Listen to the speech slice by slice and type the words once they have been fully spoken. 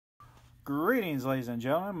Greetings, ladies and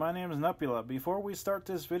gentlemen. My name is Nupehadda. Before we start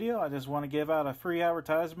this video, I just want to give out a free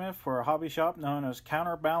advertisement for a hobby shop known as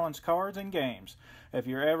Counterbalance Cards and Games. If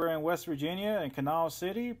you're ever in West Virginia and Canal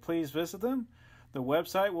City, please visit them. The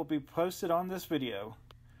website will be posted on this video.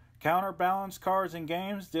 Counterbalance Cards and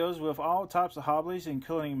Games deals with all types of hobbies,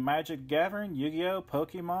 including Magic: Gathering, Yu-Gi-Oh!,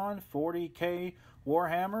 Pokemon, 40K,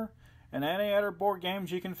 Warhammer, and any other board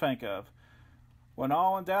games you can think of. When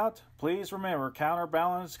all in doubt, please remember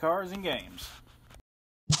Counterbalance Cards and Games.